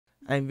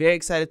I'm very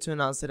excited to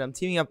announce that I'm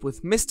teaming up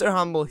with Mr.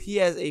 Humble. He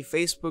has a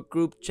Facebook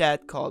group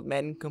chat called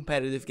Madden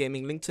Competitive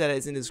Gaming. Link to that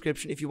is in the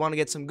description. If you want to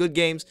get some good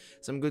games,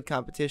 some good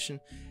competition,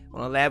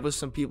 want to lab with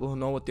some people who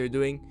know what they're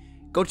doing,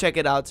 go check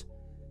it out.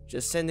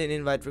 Just send an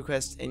invite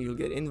request and you'll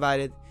get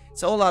invited.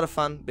 It's a whole lot of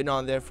fun. Been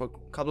on there for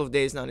a couple of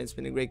days now and it's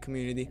been a great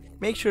community.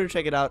 Make sure to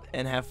check it out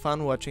and have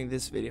fun watching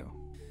this video.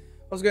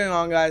 What's going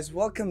on, guys?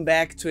 Welcome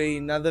back to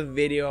another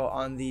video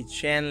on the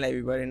channel,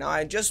 everybody. Now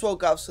I just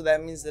woke up, so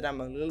that means that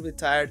I'm a little bit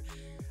tired.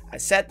 I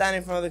sat down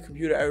in front of the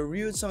computer, I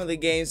reviewed some of the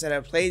games that I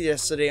played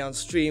yesterday on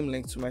stream.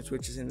 Link to my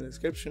Twitch is in the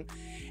description.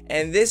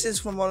 And this is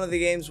from one of the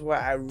games where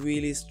I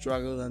really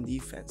struggled on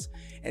defense.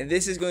 And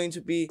this is going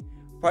to be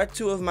part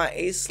 2 of my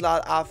ace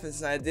slot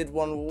offense. And I did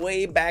one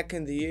way back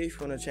in the year. If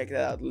you want to check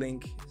that out,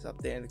 link is up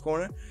there in the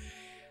corner.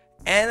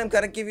 And I'm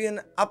gonna give you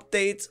an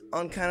update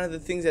on kind of the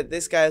things that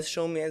this guy has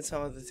shown me and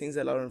some of the things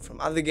I learned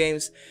from other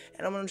games.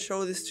 And I'm gonna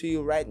show this to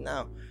you right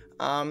now.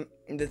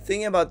 And the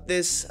thing about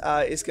this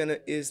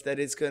is that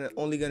it's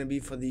only gonna be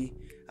for the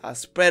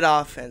spread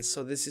offense.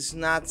 So this is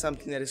not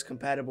something that is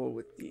compatible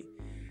with the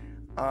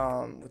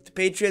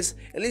Patriots,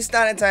 at least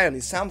not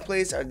entirely. Some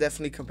plays are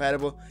definitely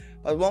compatible,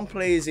 but one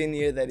play is in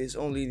here that is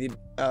only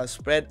the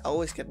spread. I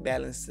always get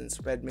balanced and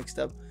spread mixed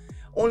up.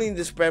 Only in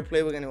the spread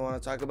play we're gonna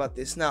want to talk about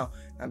this now.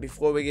 Now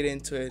before we get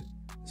into it,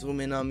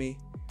 zoom in on me.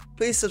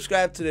 Please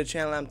subscribe to the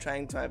channel. I'm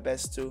trying my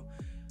best to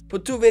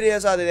put 2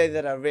 videos out today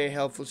that are very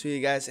helpful to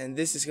you guys, and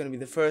this is gonna be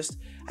the first.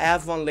 I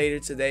have one later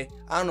today.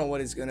 I don't know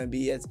what it's gonna be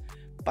yet,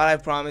 but I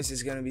promise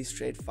it's gonna be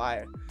straight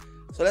fire.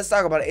 So let's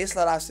talk about ace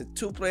slot offset.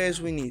 2 players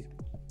we need.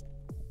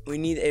 We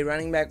need a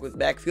running back with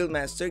backfield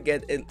master.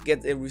 Get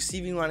a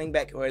receiving running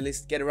back, or at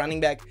least get a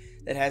running back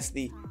that has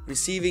the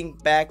receiving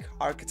back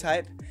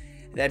archetype.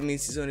 That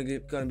means it's only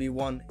gonna be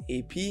 1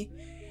 AP,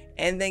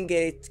 and then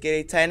get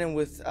a tight end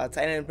with tight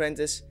end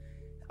apprentice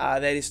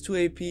that is 2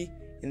 AP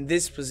in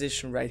this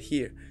position right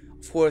here.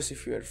 Of course,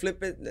 if you were to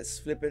flip it, let's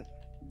flip it.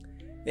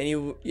 Then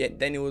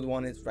you would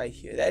want it right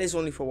here. That is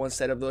only for one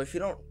setup though. If you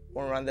don't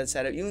want to run that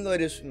setup, even though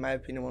it is in my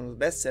opinion one of the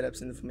best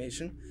setups in the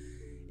formation,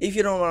 if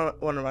you don't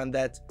want to run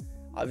that,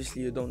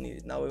 obviously you don't need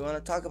it. Now we want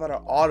to talk about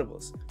our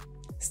audibles.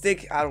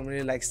 Stick, I don't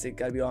really like stick,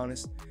 gotta be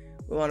honest.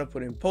 We want to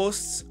put in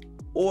posts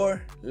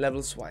or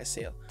levels Y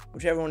sale,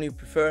 whichever one you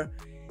prefer.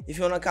 If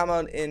you want to come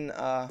out in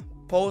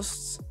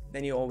posts,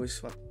 then you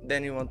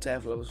want to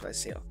have levels Y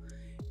sale.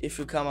 If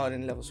you come out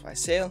in levels Y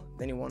sale,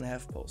 then you want to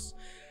have posts.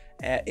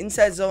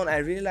 Inside zone, I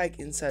really like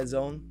inside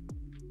zone,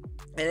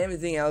 and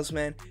everything else,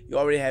 man, you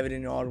already have it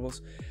in your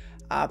audibles.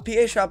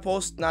 PA sharp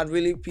post, not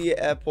really.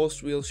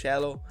 Post real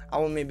shallow. I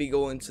will maybe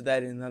go into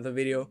that in another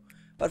video,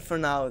 but for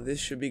now this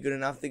should be good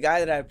enough. The guy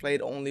that I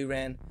played only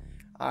ran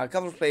a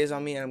couple of plays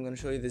on me, and I'm going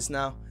to show you this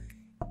now.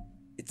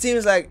 It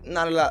seems like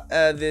not a lot.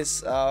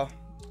 This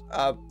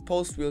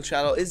post real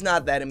shallow is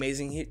not that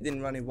amazing. He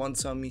didn't run it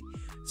once on me,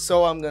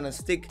 so I'm gonna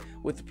stick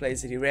with the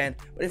plays that he ran.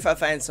 But if I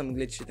find some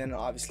glitchy, then I'll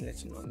obviously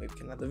let you know, maybe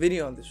another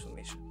video on this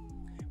formation.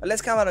 But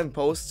let's come out in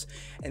posts,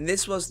 and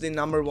this was the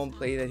 #1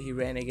 play that he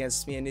ran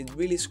against me, and it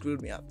really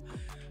screwed me up.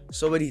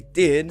 So what he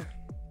did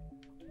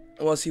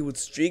was he would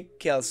streak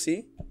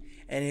Kelsey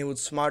and he would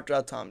smart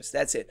route Thomas.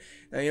 That's it.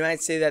 Now you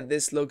might say that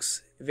this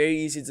looks very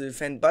easy to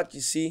defend, but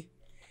you see,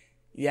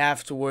 you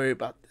have to worry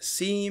about the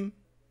seam,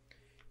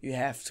 you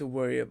have to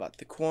worry about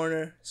the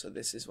corner. So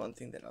this is one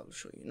thing that I'll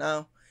show you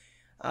now.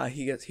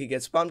 He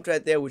gets bumped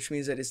right there, which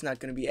means that it's not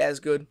going to be as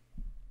good.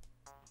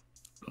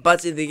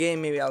 But in the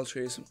game, maybe I'll show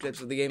you some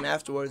clips of the game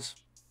afterwards.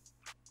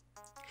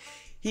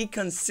 He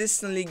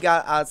consistently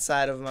got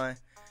outside of my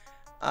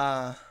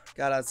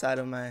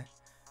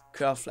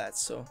curl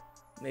flats. So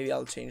maybe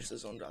I'll change the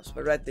zone drops.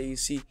 But right there, you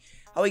see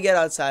how we get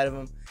outside of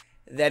him.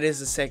 That is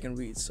the second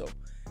read. So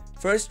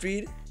first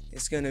read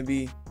is gonna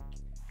be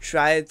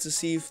try to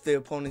see if the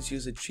opponents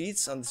use the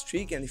cheats on the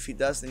streak, and if he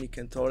does, then you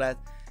can throw that.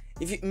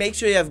 If you make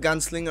sure you have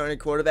Gunslinger on your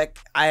quarterback.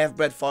 I have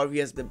Brett Favre. He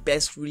has the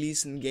best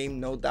release in the game,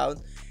 no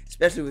doubt.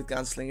 Especially with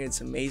Gunslinger, it's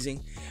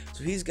amazing.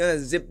 So he's gonna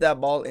zip that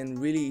ball in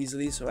really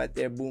easily. So right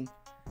there, boom.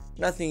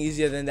 Nothing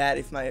easier than that.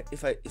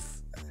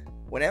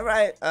 Whenever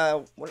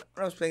I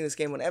was playing this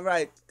game, whenever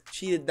I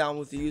cheated down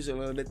with the user a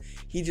little bit,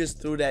 he just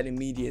threw that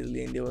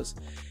immediately, and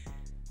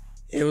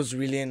it was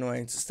really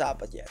annoying to stop.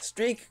 But yeah,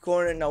 streak,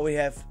 corner. Now we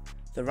have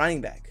the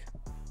running back.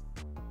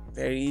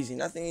 Very easy.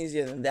 Nothing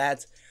easier than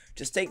that.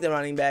 Just take the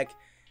running back.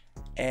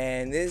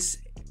 And this,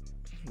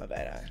 my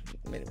bad,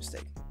 I made a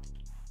mistake.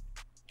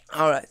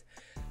 Alright,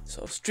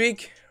 so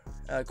streak,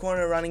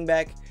 corner, running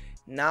back.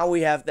 Now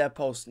we have that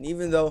post, and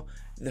even though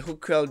the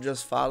hook curl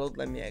just followed,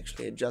 let me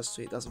actually adjust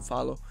so it doesn't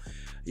follow.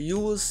 You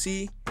will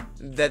see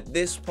that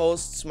this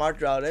post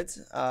smart routed,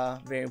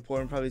 very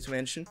important probably to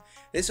mention.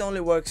 This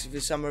only works if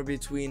you're somewhere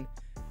between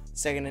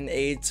 2nd and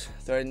 8,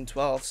 3rd and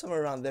 12,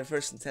 somewhere around there,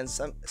 1st and 10,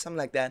 something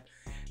like that.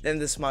 Then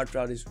the smart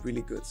route is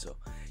really good. So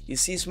you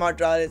see smart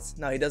routed,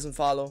 now he doesn't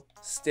follow.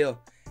 Still,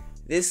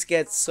 this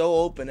gets so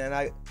open, and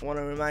I want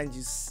to remind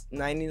you,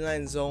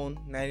 99 zone,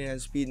 99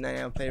 speed,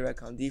 99 play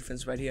rec on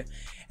defense right here,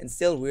 and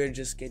still we're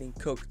just getting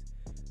cooked.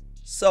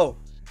 So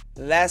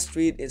The last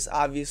read is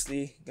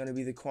obviously going to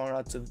be the corner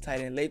out to the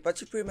tight end late,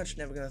 but you're pretty much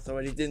never going to throw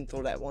it. He didn't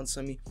throw that once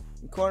on me.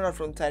 The corner out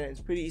from the tight end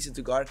is pretty easy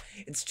to guard.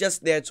 It's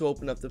just there to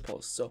open up the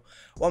post. So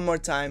one more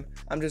time,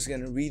 I'm just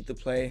going to read the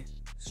play.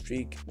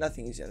 Streak.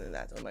 Nothing easier than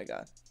that. Oh my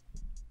god.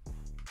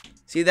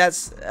 See,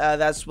 that's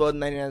what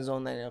 99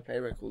 zone 99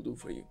 playback will do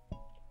for you.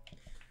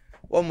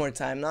 One more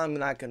time. Now I'm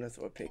not going to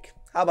throw a pick.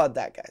 How about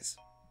that, guys?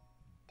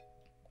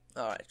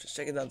 Alright, just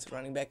check it down to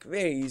running back.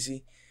 Very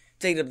easy.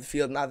 Take it up the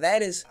field. Now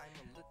that is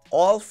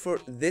all for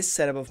this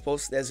setup of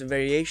posts. There's a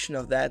variation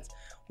of that,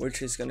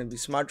 which is going to be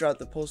smart route,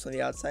 the post on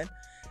the outside.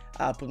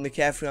 Put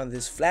McCaffrey on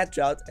this flat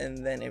route,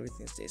 and then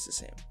everything stays the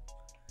same.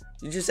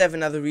 You just have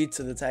another read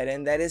to the tight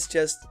end. That is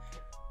just,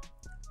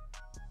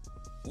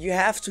 you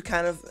have to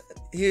kind of,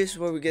 here's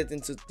where we get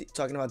into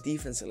talking about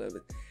defense a little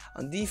bit.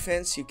 On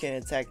defense, you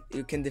can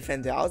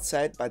defend the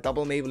outside by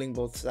double mabling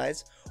both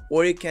sides,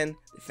 or you can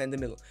defend the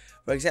middle.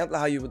 For example,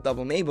 how you would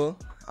double mabel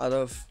out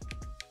of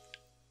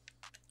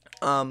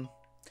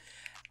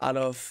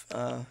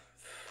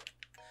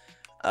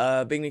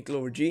Big Nickel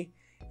over G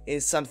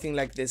is something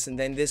like this, and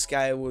then this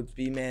guy would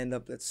be manned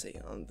up, let's say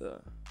on the,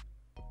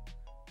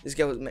 this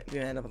guy would be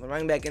manned up on the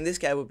running back, and this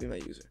guy would be my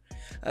user.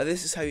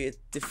 This is how you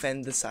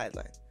defend the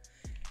sideline.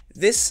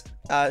 This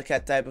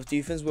type of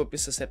defense will be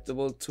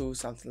susceptible to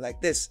something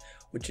like this,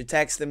 which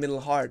attacks the middle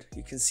hard.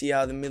 You can see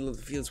how the middle of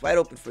the field is wide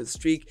open for the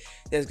streak.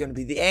 There's going to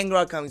be the angle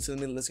route coming to the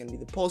middle. There's going to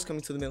be the post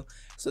coming to the middle.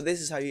 So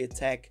this is how you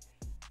attack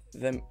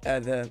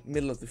the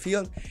middle of the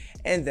field.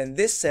 And then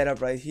this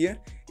setup right here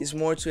is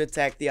more to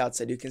attack the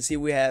outside. You can see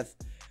we have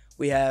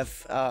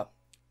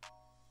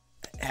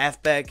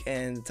halfback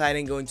and tight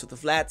end going to the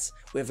flats.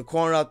 We have a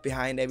corner out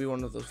behind every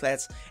one of those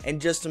flats, and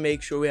just to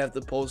make sure we have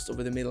the post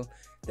over the middle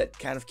that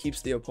kind of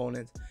keeps the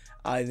opponent,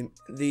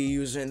 the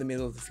user in the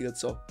middle of the field.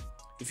 So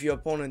if your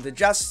opponent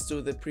adjusts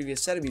to the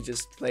previous setup you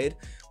just played,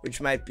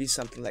 which might be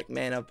something like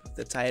man up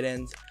the tight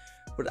end,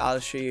 what I'll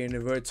show you in a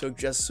vert hook,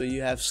 just so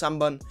you have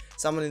someone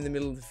in the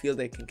middle of the field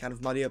that can kind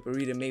of muddy up a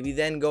read and maybe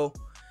then go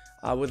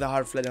with a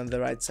hard flat on the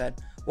right side,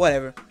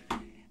 whatever.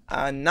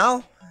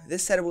 Now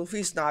this setup will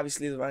feast. Now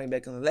obviously the running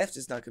back on the left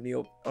is not going to be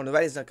open, on the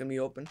right is not going to be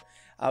open,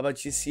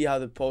 but you see how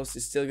the post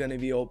is still going to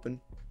be open.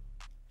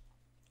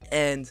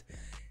 And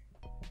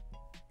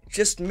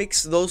just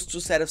mix those two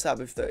setups up.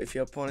 If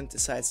your opponent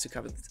decides to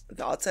cover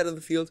the outside of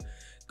the field,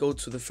 go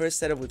to the first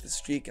setup with the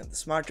streak and the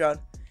smart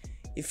route.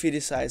 If he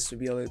decides to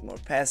be a little more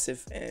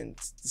passive and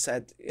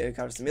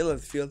covers the middle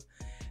of the field,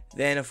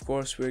 then of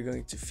course we're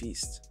going to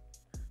feast.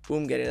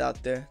 Boom, get it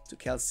out there to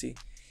Kelsey.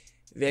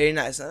 Very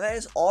nice. Now that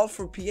is all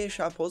for PA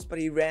shot post, but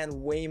he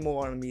ran way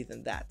more on me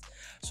than that.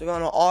 So we're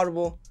on an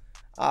audible.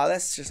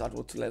 Let's just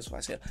audible to Levis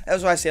Wiseale.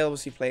 Levis Wiseale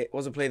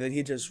was a play that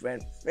he just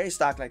ran very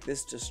stock like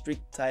this, just streak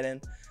tight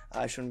end.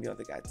 Shouldn't be on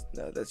the guy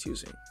that's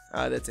using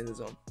that's in the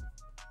zone.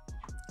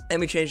 Let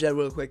me change that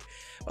real quick.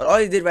 But all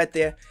he did right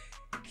there,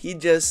 he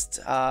just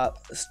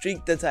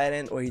streaked the tight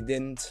end, or he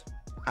didn't.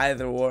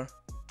 Either or.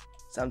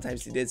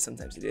 Sometimes he did,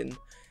 sometimes he didn't.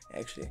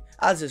 Actually,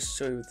 I'll just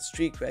show you with the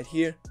streak right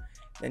here.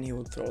 Then he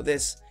will throw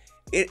this.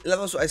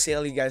 Levis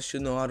Wiseale, you guys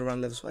should know how to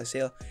run Levis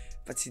Wiseale,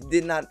 but he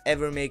did not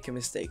ever make a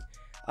mistake.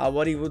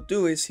 What he would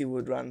do is he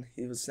would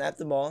snap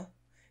the ball,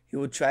 he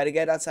would try to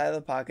get outside of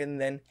the pocket,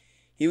 and then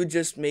he would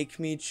just make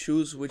me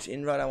choose which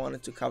in route I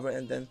wanted to cover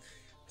and then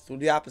through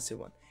the opposite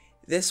one.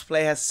 This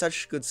play has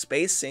such good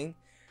spacing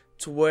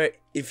to where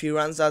if he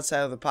runs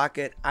outside of the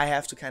pocket, I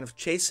have to kind of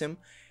chase him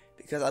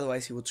because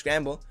otherwise he would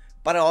scramble.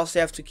 But I also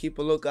have to keep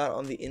a lookout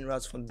on the in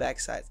routes from the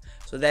backside.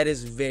 So that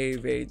is very,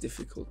 very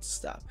difficult to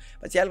stop.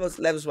 But yeah,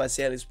 Levis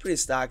Wiseale is pretty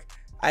stock.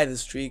 Either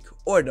streak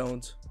or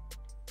don't,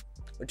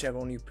 whichever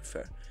one you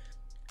prefer.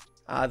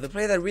 The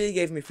play that really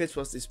gave me fits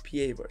was this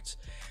PA verts.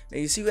 Now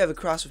you see we have a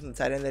crosser from the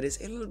tight end that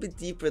is a little bit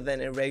deeper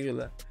than a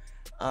regular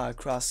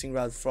crossing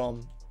route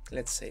from,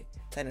 let's say,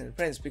 tight end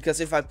apprentice.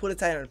 Because if I put a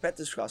tight end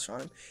apprentice crosser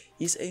on him,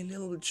 he's a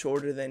little bit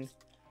shorter than,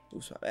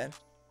 oops, my bad.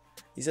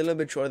 He's a little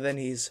bit shorter than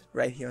he's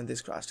right here on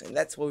this crosser, and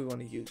that's what we want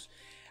to use.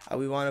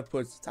 We want to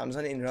put Thomas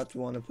on the in route,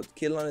 we want to put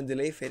Kittle on a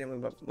delay fade, and we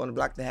want to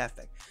block the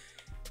halfback.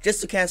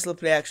 Just to cancel the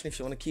play action. If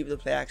you want to keep the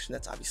play action,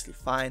 that's obviously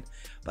fine.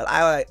 But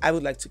I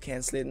would like to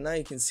cancel it. Now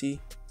you can see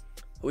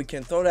we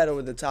can throw that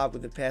over the top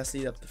with the pass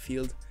lead up the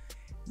field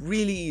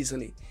really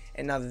easily.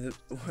 And now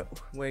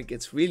where it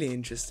gets really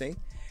interesting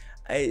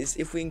is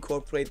if we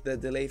incorporate the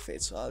delay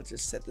fade. So I'll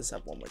just set this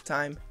up one more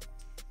time.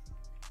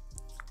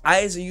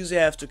 I as a user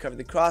have to cover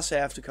the cross, I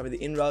have to cover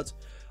the in route.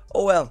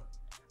 Oh well,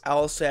 I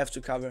also have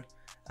to cover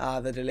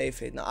the delay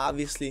fade. Now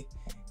obviously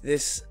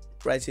this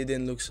right here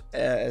didn't look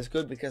as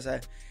good because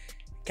I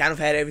kind of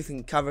had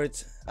everything covered.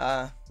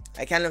 I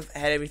kind of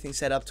had everything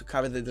set up to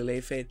cover the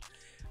delay fade,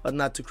 but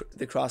not to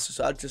the crosser.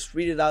 So I'll just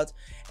read it out,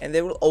 and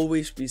there will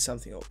always be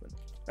something open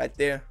right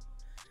there.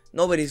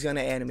 Nobody's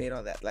gonna animate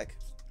on that. Like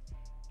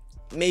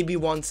maybe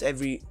once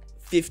every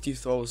 50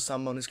 throws,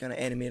 someone is gonna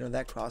animate on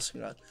that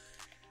crossing route.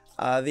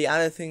 The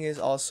other thing is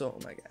also,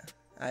 oh my god,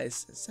 I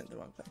sent the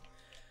wrong play.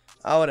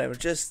 Whatever,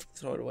 just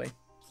throw it away.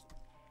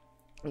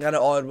 I got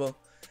an audible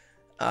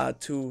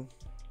to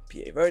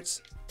PA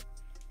verts.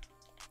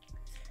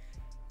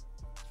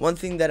 One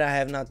thing that I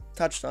have not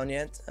touched on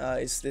yet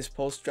is this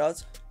post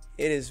route.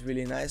 It is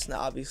really nice.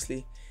 Now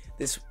obviously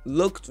this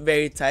looked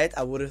very tight.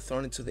 I would have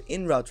thrown it to the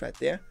in route right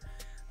there.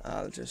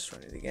 I'll just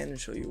run it again and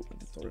show you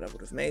the throw that I would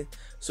have made.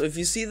 So if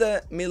you see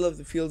the middle of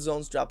the field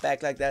zones drop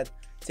back like that,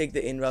 take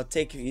the in route,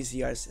 take your easy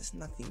yards. There's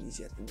nothing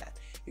easier than that.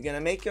 You're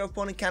gonna make your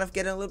opponent kind of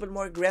get a little bit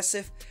more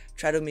aggressive,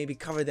 try to maybe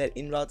cover that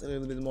in route a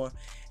little bit more,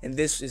 and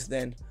this is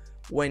then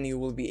when you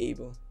will be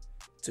able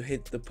to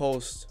hit the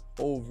post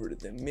over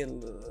the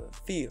middle of the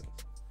field.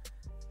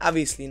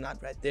 Obviously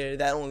not right there,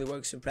 that only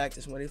works in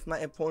practice mode. If my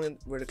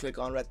opponent were to click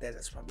on right there,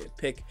 that's probably a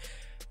pick.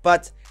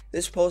 But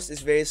this post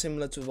is very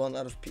similar to one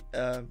out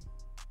of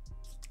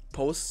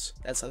posts,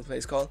 that's how the play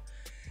is called.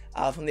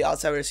 From the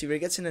outside receiver, it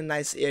gets in a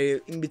nice area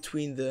in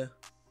between the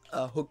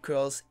hook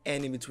curls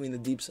and in between the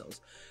deep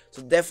zones.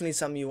 So definitely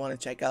something you want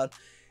to check out.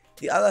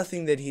 The other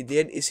thing that he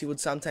did is he would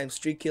sometimes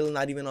streak kill,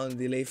 not even on a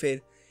delay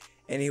fade,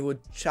 and he would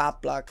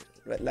chop block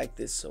right like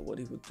this. So what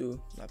he would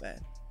do, my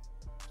bad,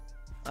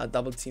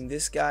 double team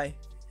this guy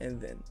and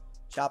then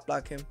chop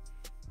block him,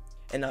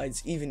 and now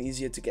it's even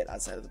easier to get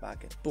outside of the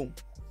pocket. Boom.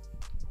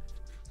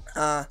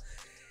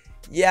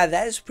 Yeah,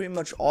 that is pretty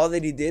much all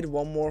that he did.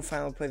 One more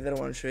final play that I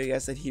want to show you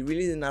guys that he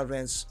really did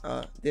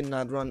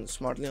not run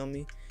smartly on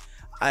me.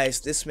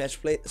 This smash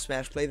play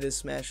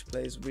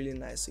is really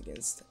nice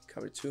against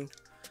cover 2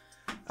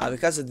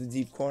 because of the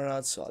deep corner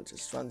out. So I'll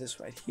just run this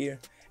right here.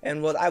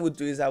 And what I would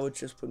do is I would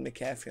just put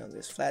McCaffrey on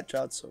this flat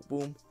route. So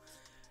boom,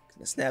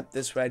 gonna snap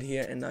this right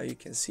here, and now you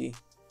can see.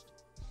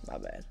 My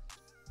bad.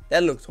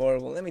 That looked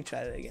horrible. Let me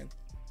try that again.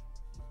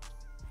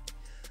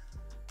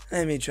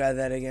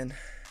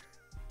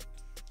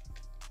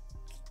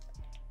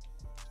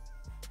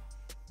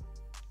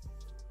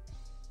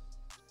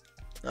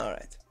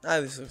 Alright, now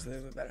this looks a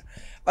little bit better.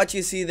 But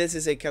you see, this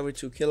is a cover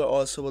 2 killer.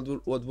 Also,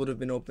 what would have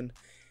been open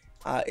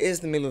is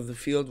the middle of the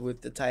field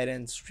with the tight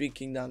end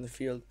streaking down the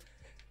field.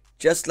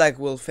 Just like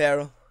Will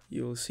Ferrell,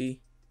 you will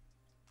see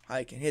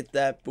I can hit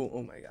that. Boom.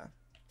 Oh my god.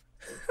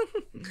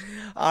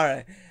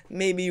 Alright,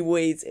 maybe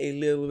wait a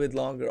little bit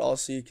longer.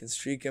 Also, you can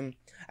streak him.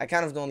 I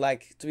kind of don't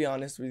like, to be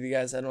honest with you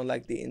guys, I don't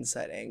like the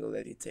inside angle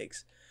that he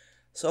takes.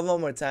 So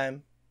one more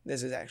time.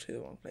 This is actually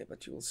the wrong play,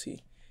 but you will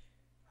see.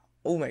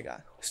 Oh my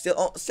god,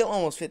 still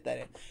almost fit that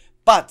in.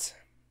 But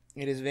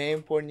it is very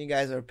important you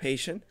guys are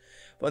patient.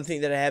 One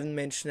thing that I haven't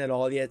mentioned at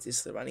all yet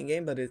is the running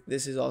game, but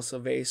this is also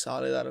very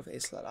solid out of a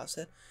slot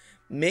offset.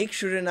 Make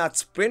sure to not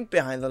sprint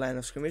behind the line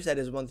of scrimmage. That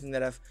is one thing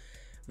that I've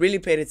really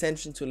paid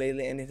attention to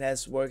lately, and it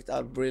has worked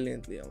out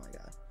brilliantly. Oh my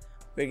god,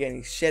 we're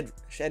getting shredded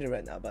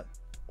right now, but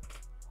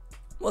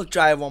we'll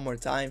try it one more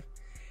time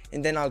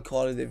and then I'll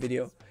call it a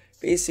video.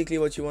 Basically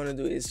what you want to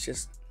do is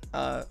just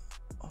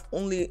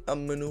only a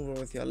maneuver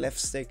with your left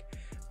stick.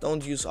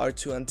 Don't use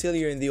R2 until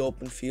you're in the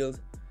open field.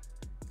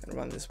 Gonna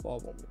run this ball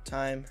one more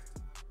time,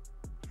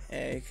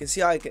 and you can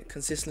see how I can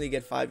consistently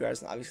get 5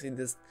 yards. And obviously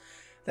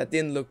that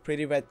didn't look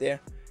pretty right there.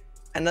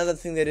 Another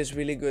thing that is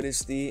really good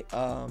is the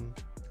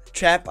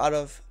trap out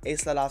of a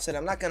slot offset.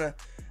 I'm not gonna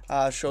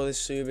show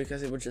this to you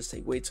because it would just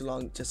take way too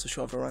long just to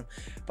show off a run,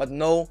 but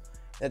know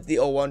that the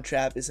 0-1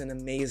 trap is an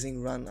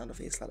amazing run out of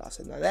a slot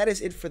offset. Now that is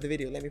it for the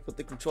video. Let me put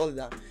the controller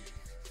down.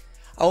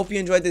 I hope you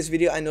enjoyed this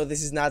video. I know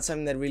this is not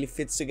something that really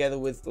fits together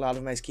with a lot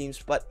of my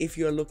schemes, but if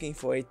you're looking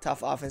for a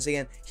tough offense,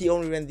 again, he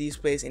only ran these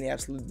plays and he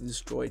absolutely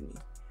destroyed me.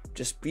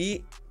 Just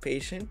be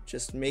patient,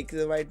 just make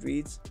the right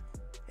reads,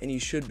 and you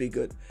should be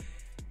good.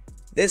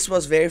 This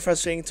was very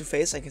frustrating to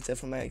face, I can tell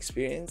from my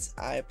experience.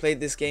 I played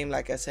this game,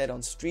 like I said,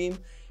 on stream.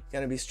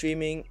 Gonna be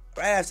streaming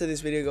right after this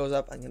video goes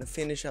up. I'm gonna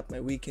finish up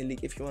my weekend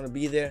league. If you want to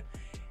be there,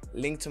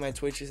 link to my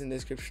Twitch is in the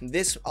description.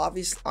 This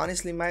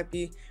honestly might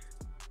be,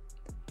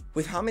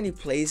 with how many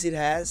plays it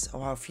has,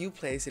 or how few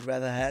plays it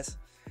rather has,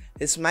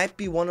 this might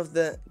be one of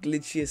the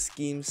glitchiest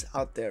schemes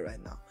out there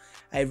right now.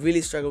 I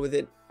really struggle with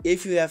it.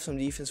 If you have some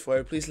defense for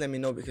it, please let me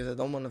know, because I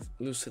don't want to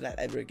lose to that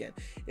ever again.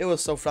 It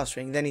was so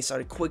frustrating. Then he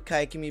started quick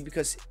kiking me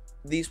because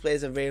these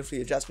plays are very free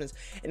adjustments,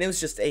 and it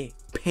was just a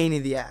pain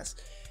in the ass.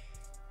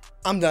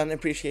 I'm done. I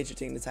appreciate you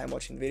taking the time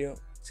watching the video.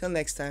 Till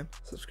next time,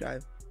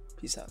 subscribe.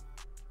 Peace out.